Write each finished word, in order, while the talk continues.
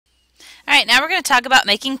Alright, now we're going to talk about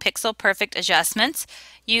making pixel perfect adjustments.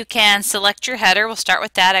 You can select your header. We'll start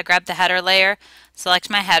with that. I grab the header layer, select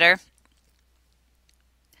my header.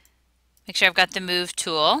 Make sure I've got the move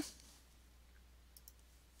tool.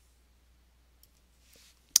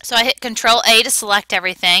 So I hit Control A to select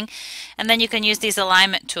everything, and then you can use these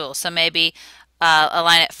alignment tools. So maybe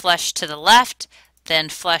align it flush to the left, then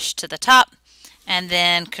flush to the top, and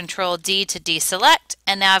then Control D to deselect,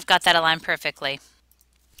 and now I've got that aligned perfectly.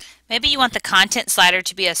 Maybe you want the content slider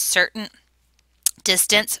to be a certain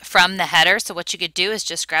distance from the header, so what you could do is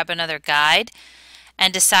just grab another guide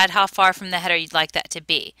and decide how far from the header you'd like that to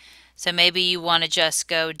be. So maybe you want to just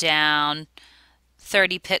go down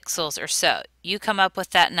 30 pixels or so. You come up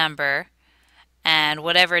with that number, and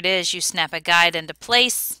whatever it is, you snap a guide into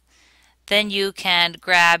place. Then you can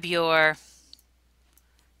grab your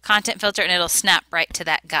content filter and it'll snap right to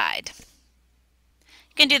that guide.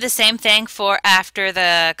 You can do the same thing for after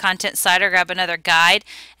the content slider. Grab another guide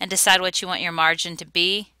and decide what you want your margin to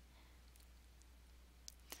be.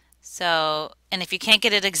 So, and if you can't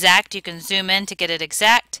get it exact, you can zoom in to get it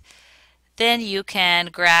exact. Then you can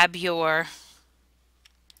grab your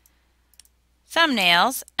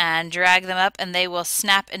thumbnails and drag them up and they will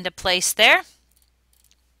snap into place there.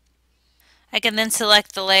 I can then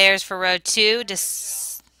select the layers for row 2,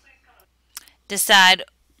 decide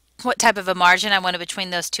what type of a margin I want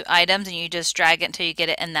between those two items, and you just drag it until you get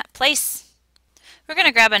it in that place. We're going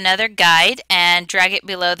to grab another guide and drag it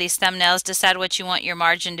below these thumbnails, decide what you want your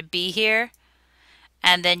margin to be here,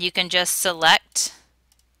 and then you can just select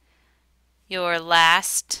your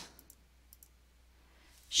last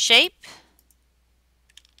shape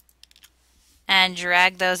and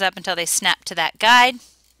drag those up until they snap to that guide.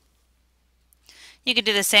 You can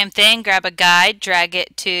do the same thing, grab a guide, drag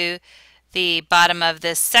it to the bottom of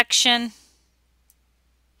this section,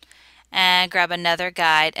 and grab another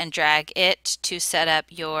guide and drag it to set up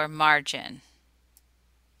your margin.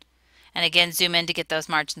 And again, zoom in to get those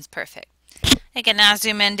margins perfect. I can now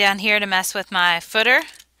zoom in down here to mess with my footer,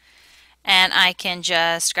 and I can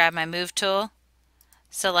just grab my move tool,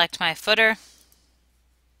 select my footer.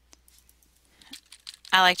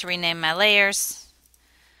 I like to rename my layers.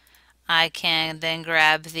 I can then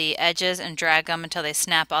grab the edges and drag them until they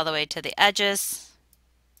snap all the way to the edges.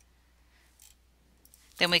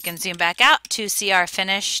 Then we can zoom back out to see our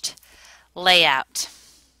finished layout.